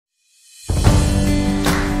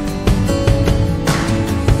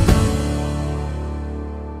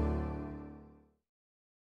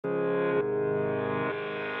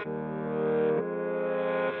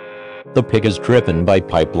The pig is driven by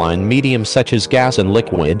pipeline mediums such as gas and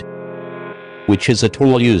liquid, which is a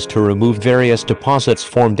tool used to remove various deposits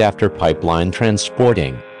formed after pipeline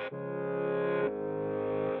transporting.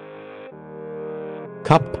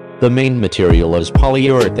 Cup. The main material is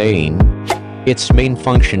polyurethane. Its main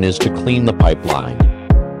function is to clean the pipeline.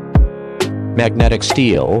 Magnetic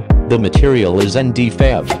steel. The material is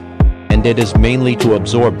NdFeB, and it is mainly to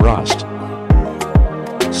absorb rust.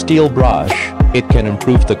 Steel brush. It can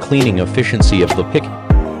improve the cleaning efficiency of the pig.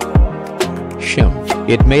 Shim.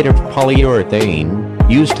 It made of polyurethane,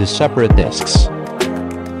 used to separate discs.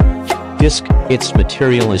 Disc. Its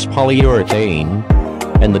material is polyurethane,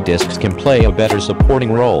 and the discs can play a better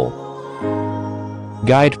supporting role.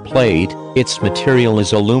 Guide plate. Its material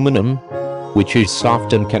is aluminum, which is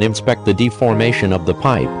soft and can inspect the deformation of the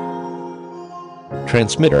pipe.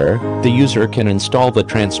 Transmitter. The user can install the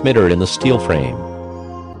transmitter in the steel frame.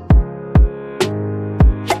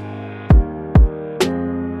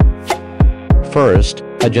 First,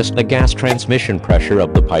 adjust the gas transmission pressure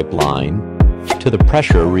of the pipeline to the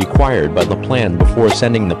pressure required by the plan before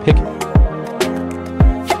sending the pig.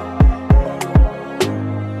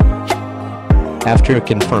 After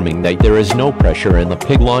confirming that there is no pressure in the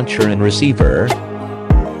pig launcher and receiver,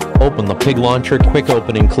 open the pig launcher quick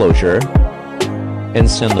opening closure and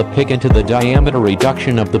send the pig into the diameter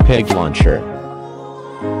reduction of the pig launcher.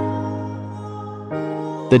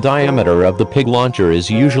 The diameter of the pig launcher is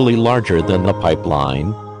usually larger than the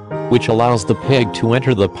pipeline, which allows the pig to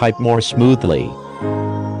enter the pipe more smoothly.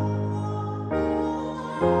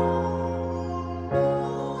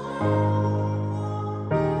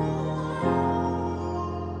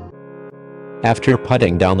 After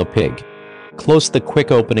putting down the pig, close the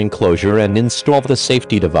quick opening closure and install the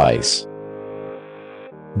safety device.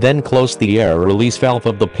 Then close the air release valve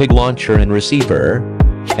of the pig launcher and receiver,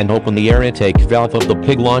 and open the air intake valve of the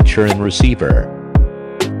pig launcher and receiver.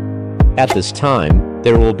 At this time,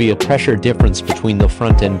 there will be a pressure difference between the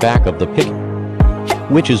front and back of the pig,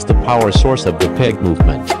 which is the power source of the pig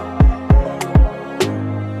movement.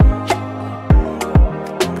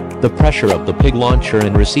 The pressure of the pig launcher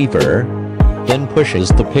and receiver then pushes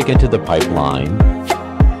the pig into the pipeline,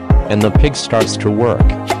 and the pig starts to work.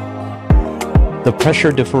 The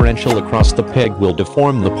pressure differential across the pig will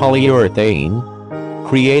deform the polyurethane,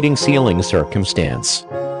 creating sealing circumstance.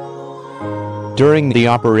 During the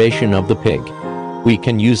operation of the pig, we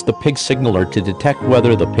can use the pig signaler to detect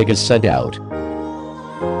whether the pig is sent out.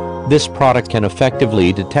 This product can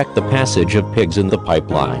effectively detect the passage of pigs in the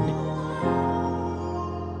pipeline.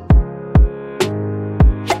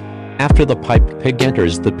 After the pig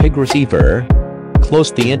enters the pig receiver,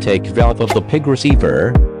 close the intake valve of the pig receiver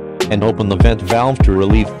and open the vent valve to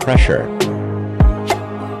relieve pressure.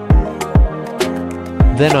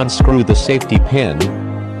 Then unscrew the safety pin.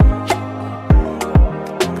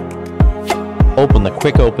 Open the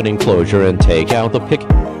quick opening closure and take out the pig.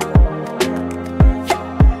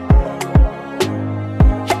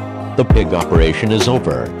 The pig operation is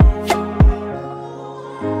over.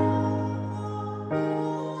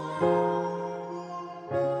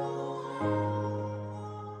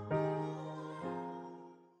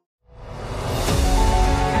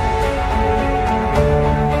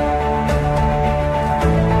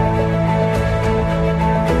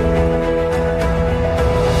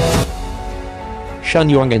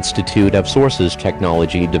 Shenyang Institute of Sources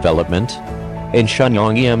Technology Development and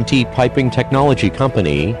Shenyang EMT Piping Technology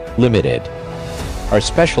Company, Limited, are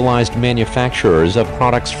specialized manufacturers of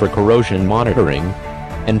products for corrosion monitoring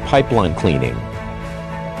and pipeline cleaning.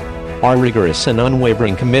 Our rigorous and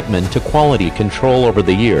unwavering commitment to quality control over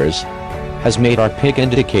the years has made our pig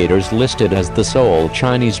indicators listed as the sole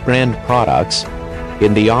Chinese brand products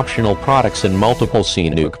in the optional products in multiple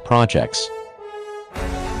synys projects.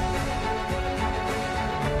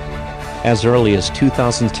 As early as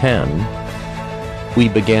 2010, we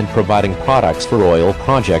began providing products for oil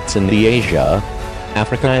projects in the Asia,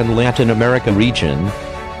 Africa and Latin America region.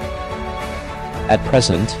 At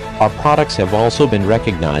present, our products have also been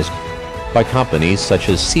recognized by companies such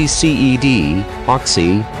as CCED,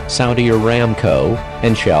 Oxy, Saudi Aramco,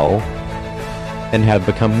 and Shell, and have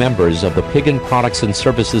become members of the Pig and Products and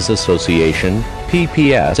Services Association,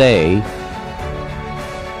 PPSA.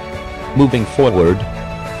 Moving forward,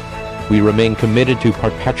 we remain committed to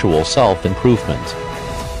perpetual self-improvement.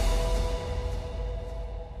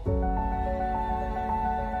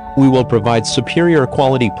 We will provide superior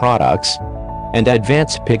quality products and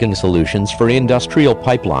advanced pigging solutions for industrial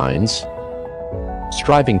pipelines,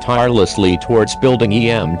 striving tirelessly towards building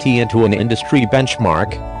EMT into an industry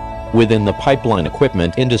benchmark within the pipeline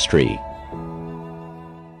equipment industry.